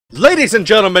Ladies and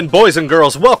gentlemen, boys and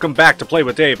girls, welcome back to Play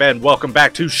with Dave, and welcome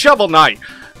back to Shovel Knight.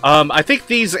 I think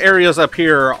these areas up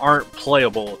here aren't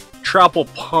playable. Troupple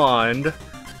Pond.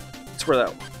 That's where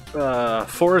that...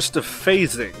 Forest of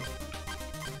Phasing.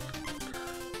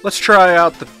 Let's try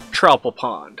out the Troupple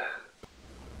Pond.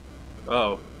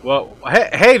 Oh, well,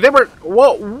 hey, they were...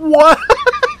 What?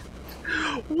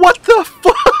 What the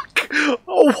fuck?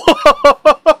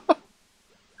 Oh,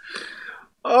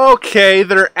 okay,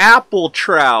 they're apple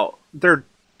trout. They're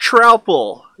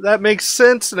Troupple. That makes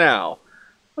sense now.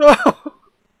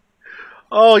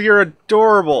 Oh, you're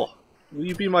adorable. Will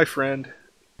you be my friend?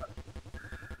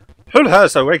 Who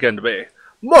has awakened me?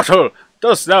 Mortal,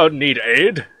 dost thou need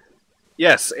aid?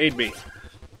 Yes, aid me.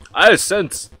 I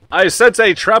sense a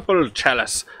Troupple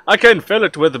chalice. I can fill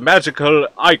it with magical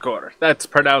ichor. That's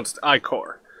pronounced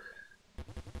ichor.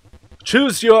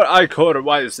 Choose your ichor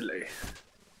wisely.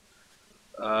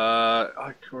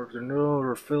 Ichor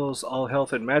refills all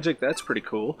health and magic. That's pretty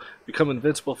cool. Become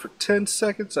invincible for 10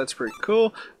 seconds. That's pretty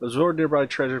cool. Absorb nearby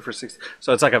treasure for 60.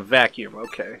 So it's like a vacuum.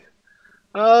 Okay.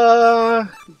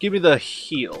 Give me the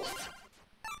heal.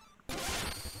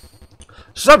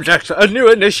 Subject, a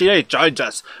new initiate joins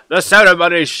us. The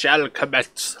ceremony shall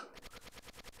commence.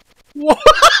 What?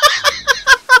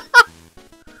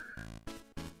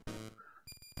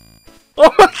 Oh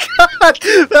my god!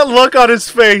 That look on his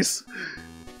face!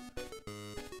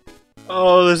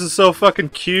 Oh, this is so fucking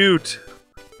cute.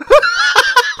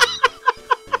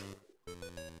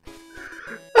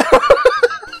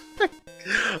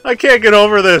 I can't get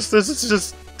over this. This is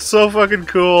just so fucking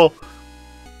cool.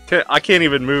 I can't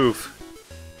even move.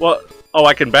 What? Oh,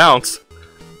 I can bounce.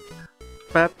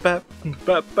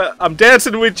 I'm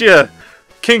dancing with you,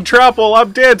 King Troupple.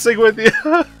 I'm dancing with you.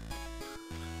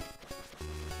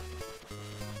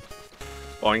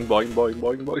 Boing, boing, boing,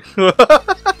 boing,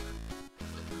 boing.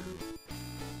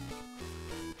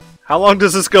 How long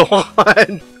does this go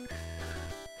on?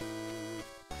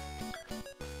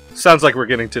 Sounds like we're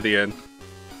getting to the end.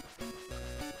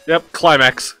 Yep,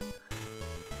 climax.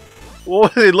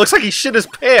 Well, it looks like he shit his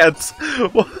pants.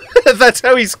 That's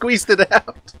how he squeezed it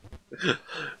out.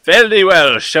 Fare thee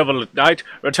well, Shovel Knight.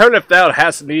 Return if thou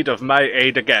hast need of my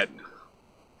aid again.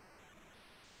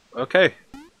 Okay.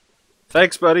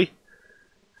 Thanks, buddy.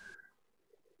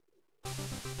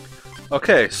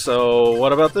 Okay, so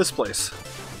what about this place?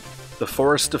 The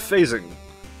Forest of Phasing.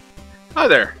 Hi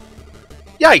there.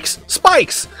 Yikes!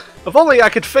 Spikes! If only I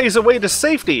could phase away to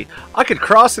safety, I could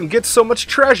cross and get so much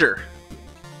treasure.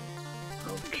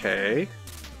 Okay.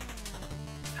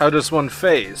 How does one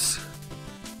phase?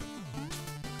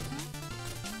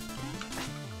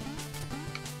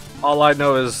 All I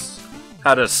know is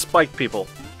how to spike people.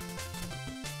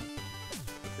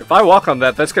 If I walk on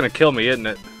that, that's gonna kill me, isn't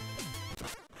it?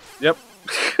 Yep.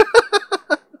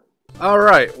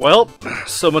 Alright, well,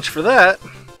 so much for that.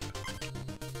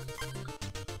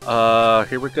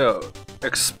 Here we go.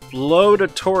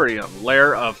 Explodatorium,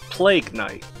 lair of Plague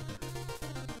Knight.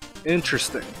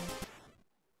 Interesting.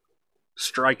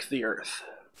 Strike the earth.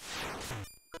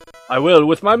 I will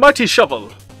with my mighty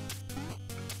shovel.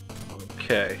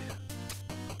 Okay.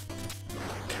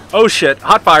 Oh shit,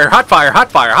 hot fire, hot fire,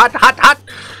 hot fire, hot, hot, hot!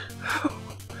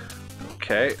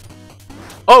 Okay.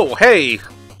 Oh, hey!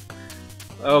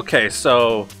 Okay,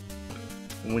 so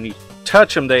when you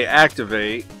touch them, they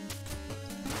activate.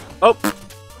 Oh,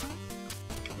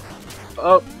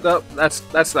 oh, no,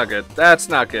 that's not good. That's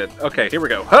not good. Okay, here we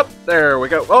go. Hup, there we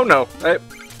go. Oh no! Hey.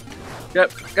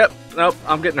 Yep, yep. Nope,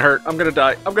 I'm getting hurt. I'm gonna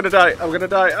die. I'm gonna die. I'm gonna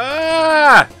die.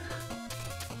 Ah!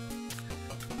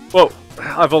 Whoa!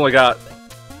 I've only got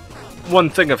one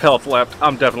thing of health left.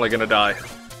 I'm definitely gonna die.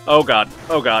 Oh god.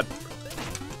 Oh god.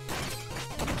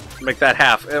 Make that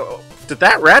half. Did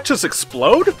that rat just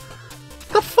explode?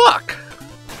 The fuck?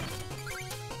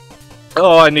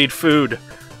 Oh, I need food.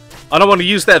 I don't want to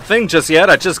use that thing just yet.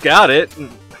 I just got it. In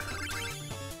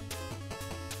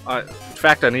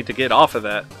fact, I need to get off of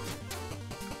that.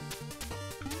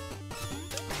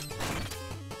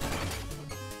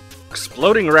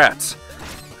 Exploding rats.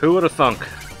 Who would have thunk?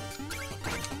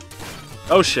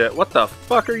 Oh shit, what the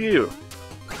fuck are you?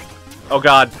 Oh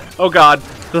god. Oh god.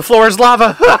 The floor is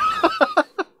lava!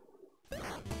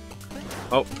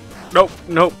 Oh, nope,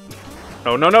 nope.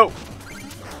 No, no, no.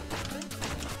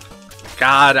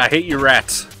 God, I hate you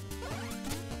rats.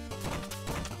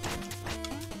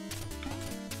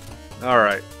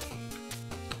 Alright.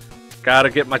 Gotta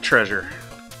get my treasure.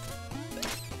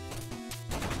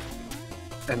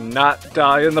 And not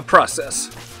die in the process.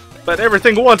 But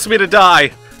everything wants me to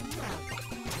die.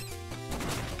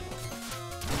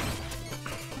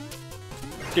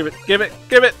 Give it, give it,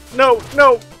 give it! No,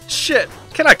 no! Shit!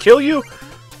 Can I kill you?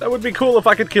 That would be cool if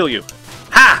I could kill you.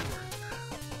 Ha!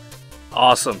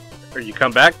 Awesome. Are you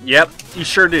come back? Yep, you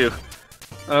sure do.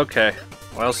 Okay.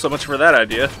 Well, so much for that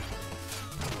idea.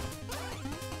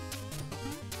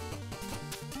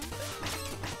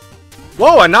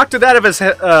 Whoa! I knocked it out of his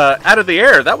out of the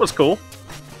air. That was cool.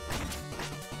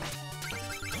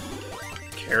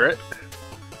 Carrot.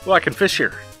 Well, I can fish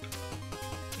here.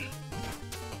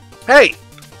 Hey!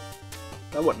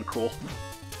 That wasn't cool.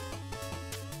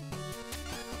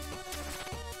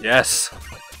 Yes.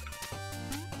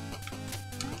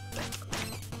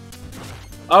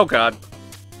 Oh god.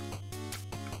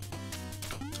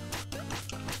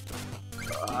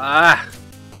 Ah.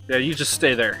 Yeah, you just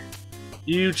stay there.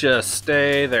 You just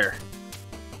stay there.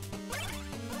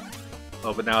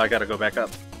 Oh, but now I gotta go back up.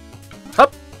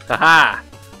 Hup! Haha!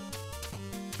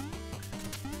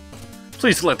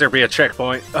 Please let there be a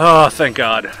checkpoint. Oh, thank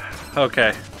God.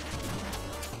 Okay.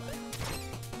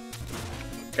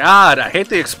 God, I hate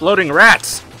the exploding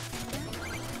rats!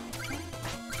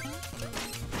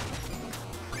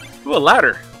 Ooh, a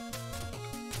ladder.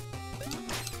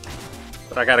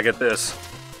 But I gotta get this.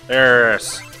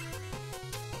 There's...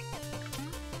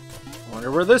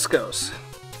 Wonder where this goes.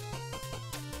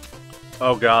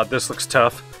 Oh god, this looks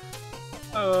tough.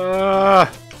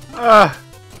 Up!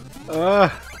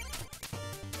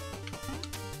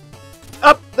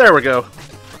 There we go.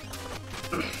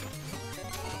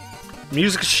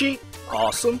 Music sheet.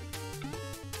 Awesome.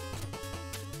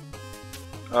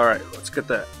 Alright, let's get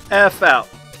that F out.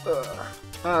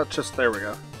 Just there we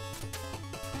go.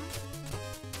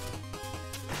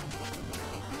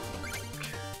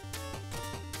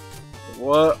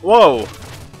 What? Whoa!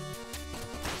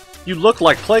 You look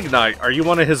like Plague Knight. Are you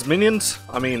one of his minions?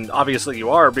 I mean, obviously you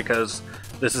are because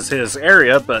this is his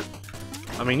area, but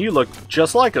I mean, you look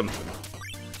just like him.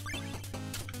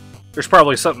 There's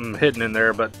probably something hidden in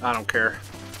there, but I don't care.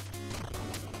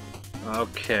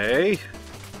 Okay.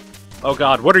 Oh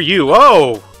god, what are you?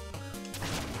 Oh!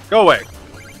 Go away.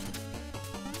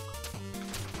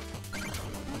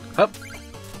 Hup.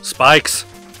 Spikes.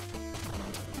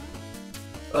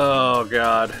 Oh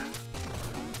god.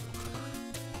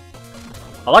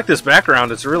 I like this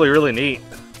background, it's really, really neat.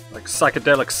 Like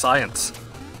psychedelic science.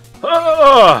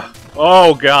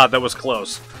 Oh god, that was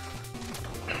close.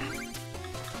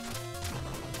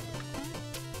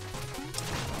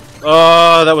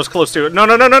 Oh, that was close to it. No,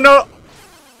 no, no, no, no!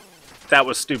 That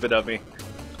was stupid of me.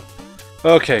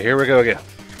 Okay, here we go again.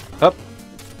 Up.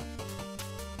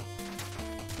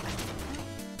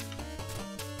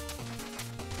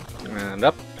 And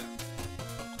up.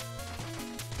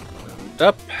 And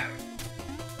up.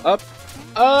 Up.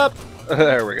 Up.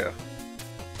 There we go.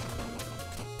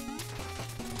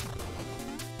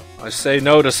 I say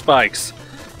no to spikes.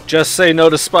 Just say no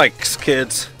to spikes,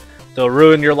 kids. They'll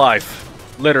ruin your life.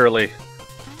 Literally.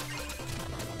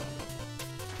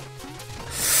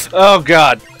 Oh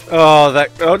god. Oh,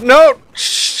 that. Oh, no!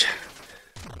 Shh.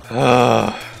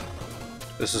 Oh,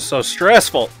 this is so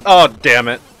stressful. Oh, damn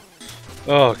it.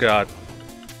 Oh god.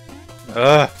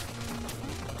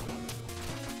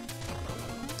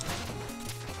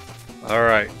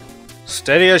 Alright.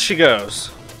 Steady as she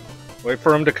goes. Wait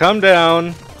for him to come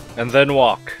down, and then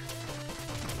walk.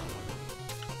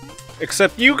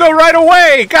 Except you go right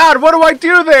away! God, what do I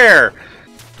do there?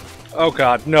 Oh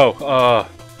god, no.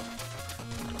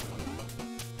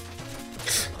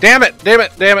 Damn it! Damn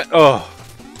it! Damn it! Oh.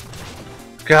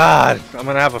 God, I'm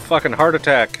gonna have a fucking heart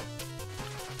attack.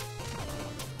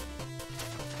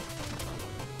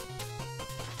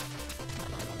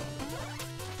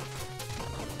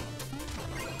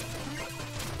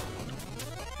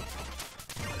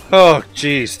 Oh,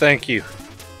 jeez, thank you.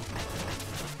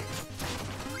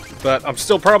 But I'm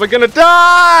still probably gonna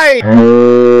die!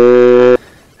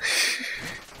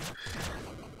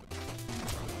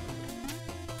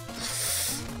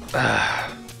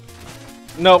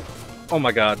 Nope. Oh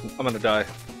my god, I'm gonna die.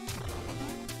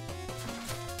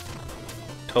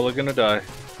 Totally gonna die.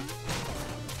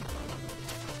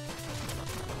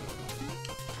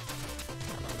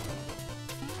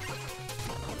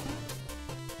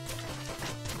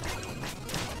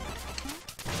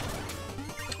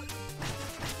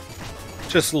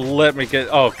 Just let me get...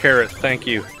 Oh, carrot, thank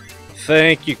you.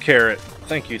 Thank you, carrot.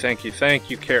 Thank you, thank you, thank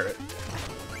you, carrot.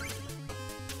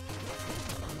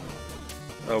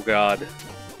 Oh, God.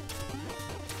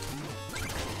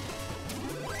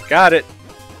 Got it.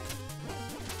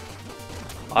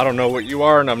 I don't know what you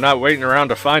are, and I'm not waiting around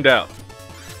to find out.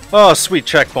 Oh, sweet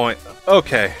checkpoint.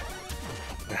 Okay.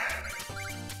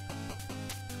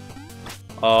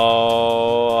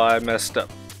 Oh, I messed up.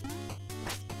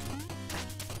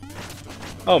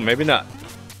 Oh, maybe not.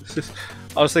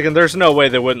 I was thinking there's no way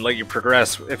they wouldn't let you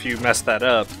progress if you messed that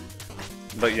up.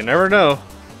 But you never know.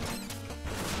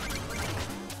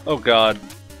 Oh god.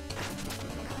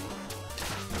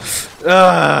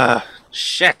 Ah,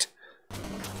 shit.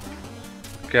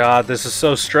 God, this is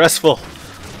so stressful.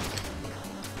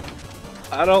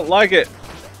 I don't like it.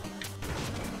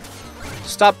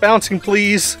 Stop bouncing,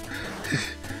 please.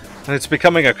 It's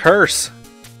becoming a curse.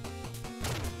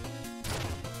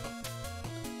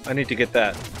 I need to get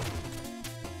that.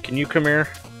 Can you come here?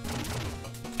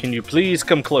 Can you please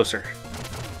come closer?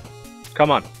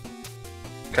 Come on.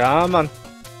 Come on.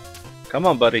 Come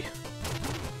on, buddy.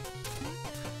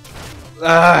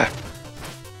 Ah!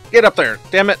 Get up there,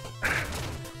 damn it!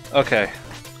 Okay.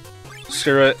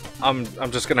 Screw it. I'm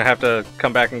just gonna have to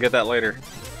come back and get that later.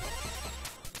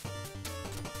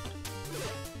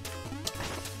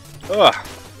 Ugh.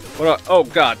 What? Oh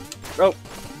god. Oh.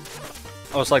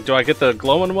 I was like, do I get the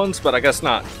glowing ones? But I guess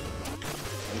not.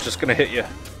 I'm just gonna hit you.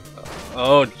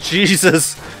 Oh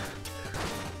Jesus!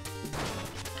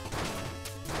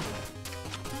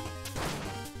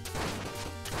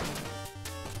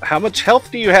 How much health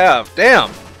do you have?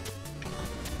 Damn!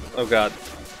 Oh god.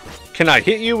 Can I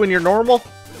hit you when you're normal?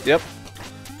 Yep.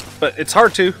 But it's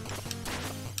hard to.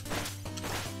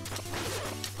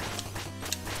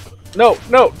 No,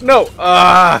 no, no!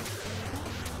 Ah!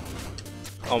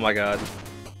 Oh my god.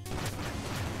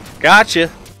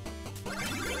 Gotcha!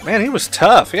 Man, he was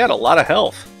tough. He had a lot of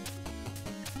health.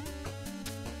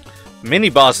 Mini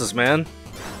bosses, man.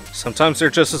 Sometimes they're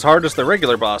just as hard as the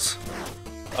regular boss.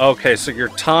 Okay, so you're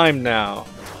timed now.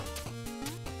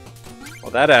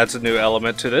 Well, that adds a new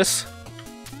element to this.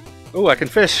 Ooh, I can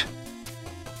fish.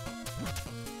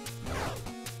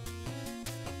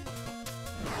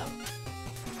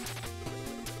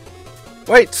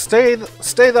 Wait, stay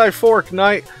thy fork,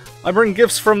 knight. I bring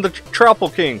gifts from the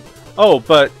Troupple King. Oh,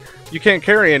 but you can't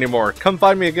carry anymore. Come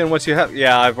find me again once you have...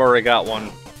 Yeah, I've already got one.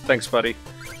 Thanks, buddy.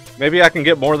 Maybe I can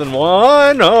get more than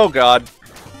one? Oh, God.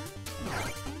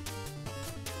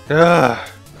 Ugh.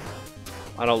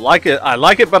 I don't like it. I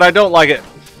like it, but I don't like it.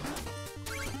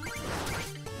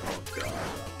 Oh,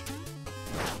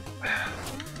 God.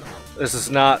 This is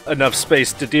not enough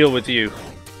space to deal with you.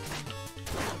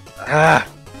 Ah.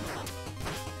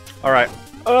 Alright.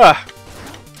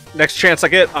 Next chance I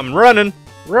get, I'm running.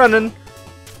 Running.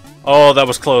 Oh, that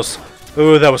was close.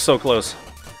 Ooh, that was so close.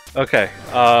 Okay,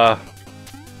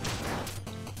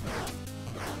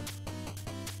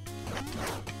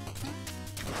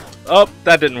 Oh,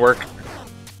 that didn't work.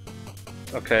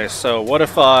 Okay, so what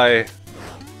if I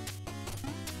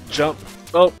jump?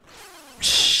 Oh,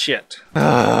 shit.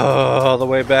 All the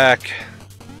way back.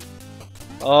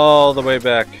 All the way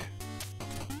back.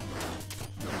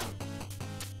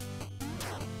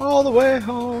 All the way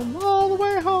home, all the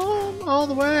way home, all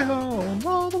the way home,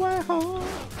 all the way home.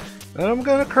 And I'm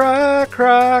gonna cry,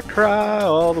 cry, cry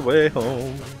all the way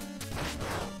home.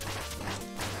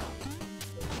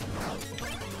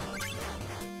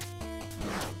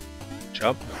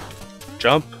 Jump,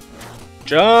 jump,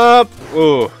 jump!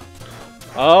 Ooh.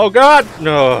 Oh god,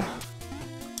 no.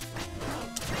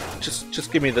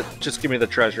 Just give me the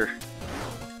treasure.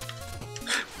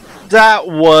 That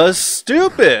was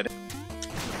stupid.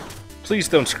 Please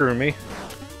don't screw me.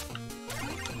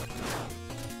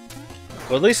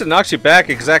 Well, at least it knocks you back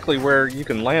exactly where you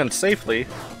can land safely.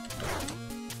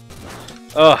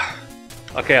 Ugh.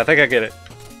 Okay, I think I get it.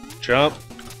 Jump,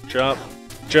 jump,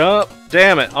 jump.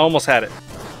 Damn it, I almost had it.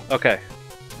 Okay.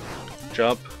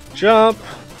 Jump, jump.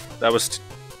 That was...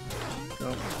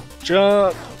 Jump,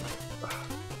 jump.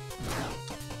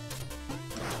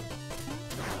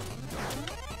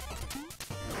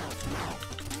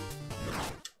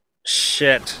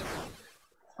 Shit.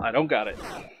 I don't got it.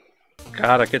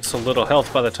 God, I get so little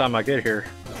health by the time I get here.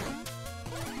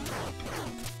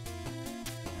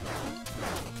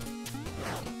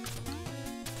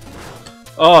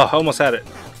 Oh, almost had it.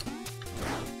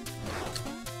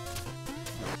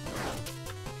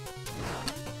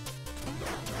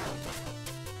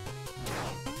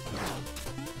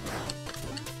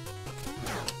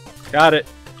 Got it.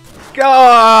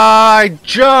 I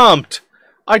jumped!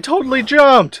 I totally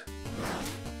jumped!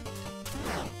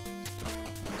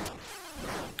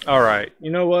 Alright,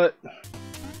 you know what?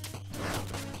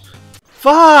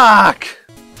 Fuck!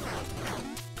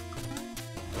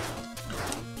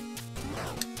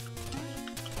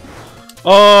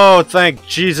 Oh, thank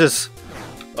Jesus.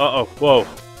 Uh-oh, whoa.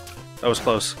 That was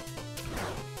close.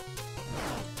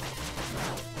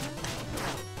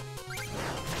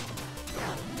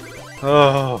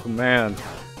 Oh, man.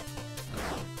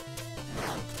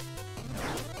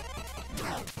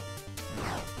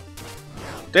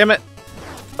 Damn it!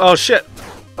 Oh shit!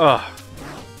 Oh.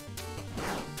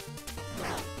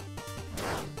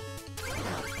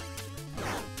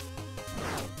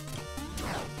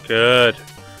 Good.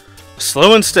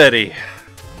 Slow and steady.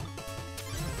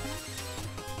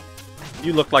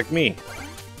 You look like me,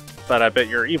 but I bet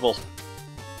you're evil.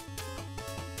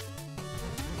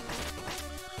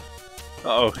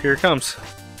 Uh-oh, here it comes.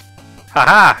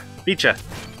 Haha! Beat ya!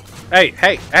 Hey,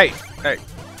 hey, hey, hey!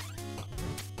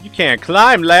 You can't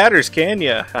climb ladders, can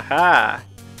ya? Haha!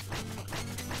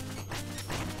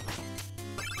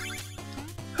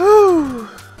 Whew!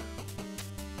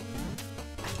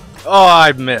 Oh,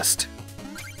 I missed.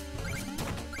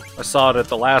 I saw it at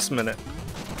the last minute.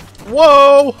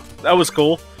 Whoa! That was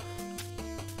cool.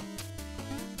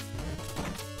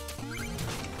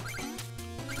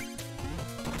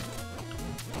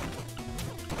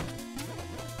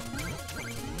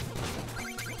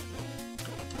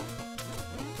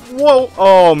 Whoa!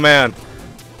 Oh, man.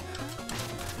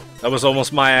 That was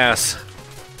almost my ass.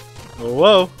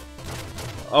 Whoa.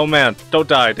 Oh, man. Don't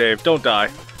die, Dave. Don't die.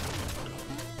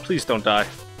 Please don't die.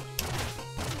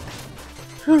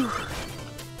 Whew.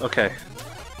 Okay.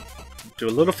 Do a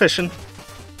little fishing.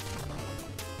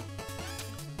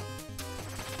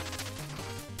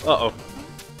 Uh-oh.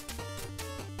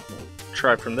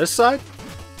 Try from this side.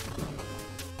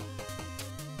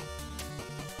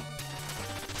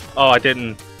 Oh, I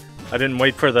didn't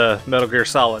wait for the Metal Gear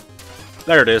Solid.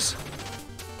 There it is.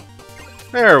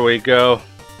 There we go.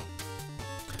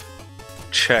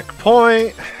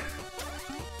 Checkpoint.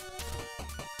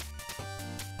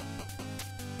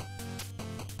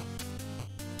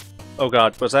 Oh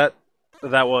god, was that?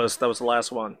 That was the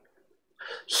last one.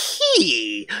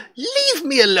 Leave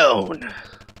me alone.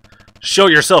 Show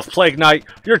yourself, Plague Knight.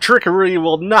 Your trickery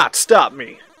will not stop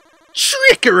me.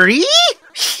 Trickery?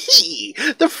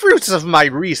 The fruits of my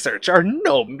research are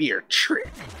no mere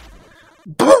trick.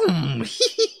 Boom!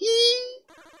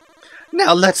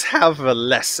 Now let's have a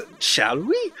lesson, shall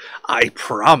we? I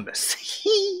promise.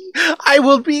 I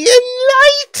will be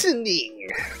enlightening.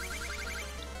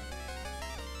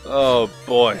 Oh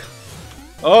boy.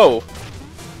 Oh.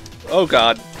 Oh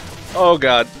god. Oh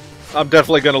god. I'm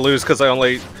definitely gonna lose because I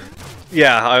only...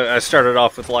 Yeah, I started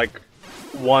off with like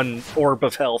 1 orb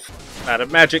of health. Out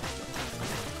of magic.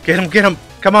 Get him, get him!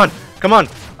 Come on! Come on!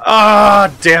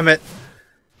 Ah, damn it!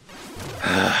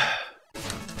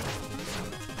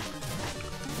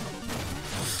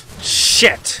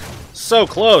 Shit! So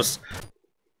close!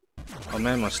 Oh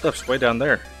man, my stuff's way down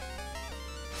there.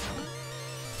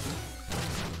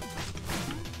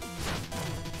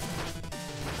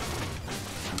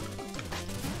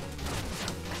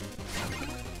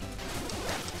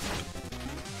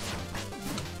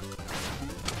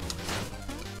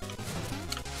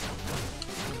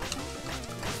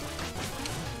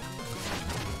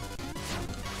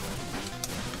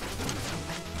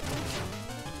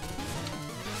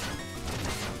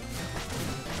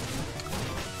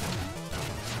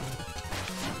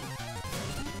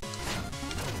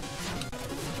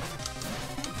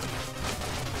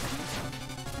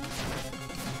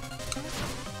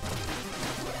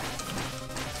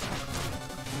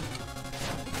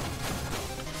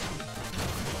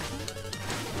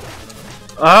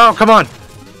 Oh, come on!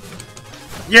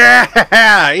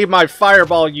 Yeah! Eat my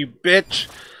fireball, you bitch!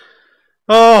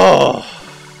 Oh!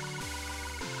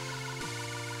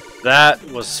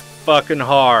 That was fucking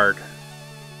hard.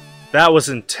 That was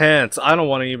intense. I don't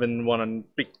want to even want to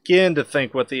begin to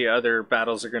think what the other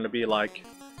battles are going to be like.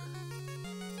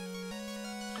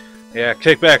 Yeah,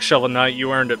 kick back, Shovel Knight.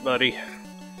 You earned it, buddy.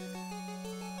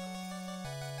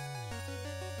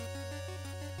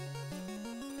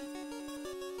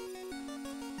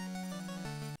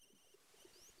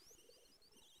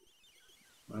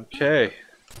 Okay.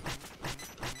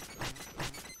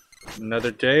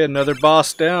 Another day, another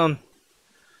boss down.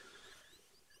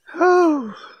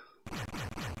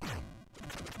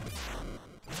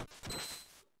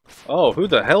 Oh, who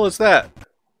the hell is that?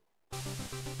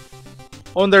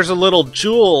 Oh, and there's a little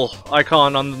jewel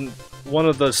icon on one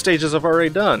of the stages I've already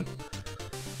done.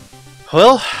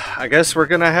 Well, I guess we're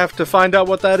gonna have to find out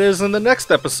what that is in the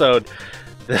next episode.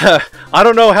 I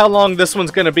don't know how long this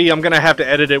one's going to be. I'm going to have to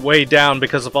edit it way down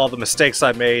because of all the mistakes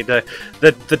I made.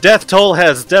 The death toll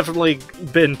has definitely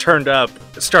been turned up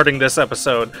starting this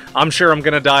episode. I'm sure I'm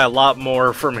going to die a lot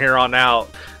more from here on out.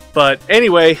 But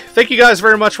anyway, thank you guys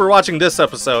very much for watching this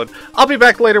episode. I'll be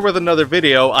back later with another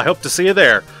video. I hope to see you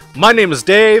there. My name is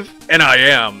Dave, and I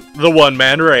am the One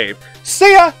Man Rave.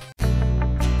 See ya!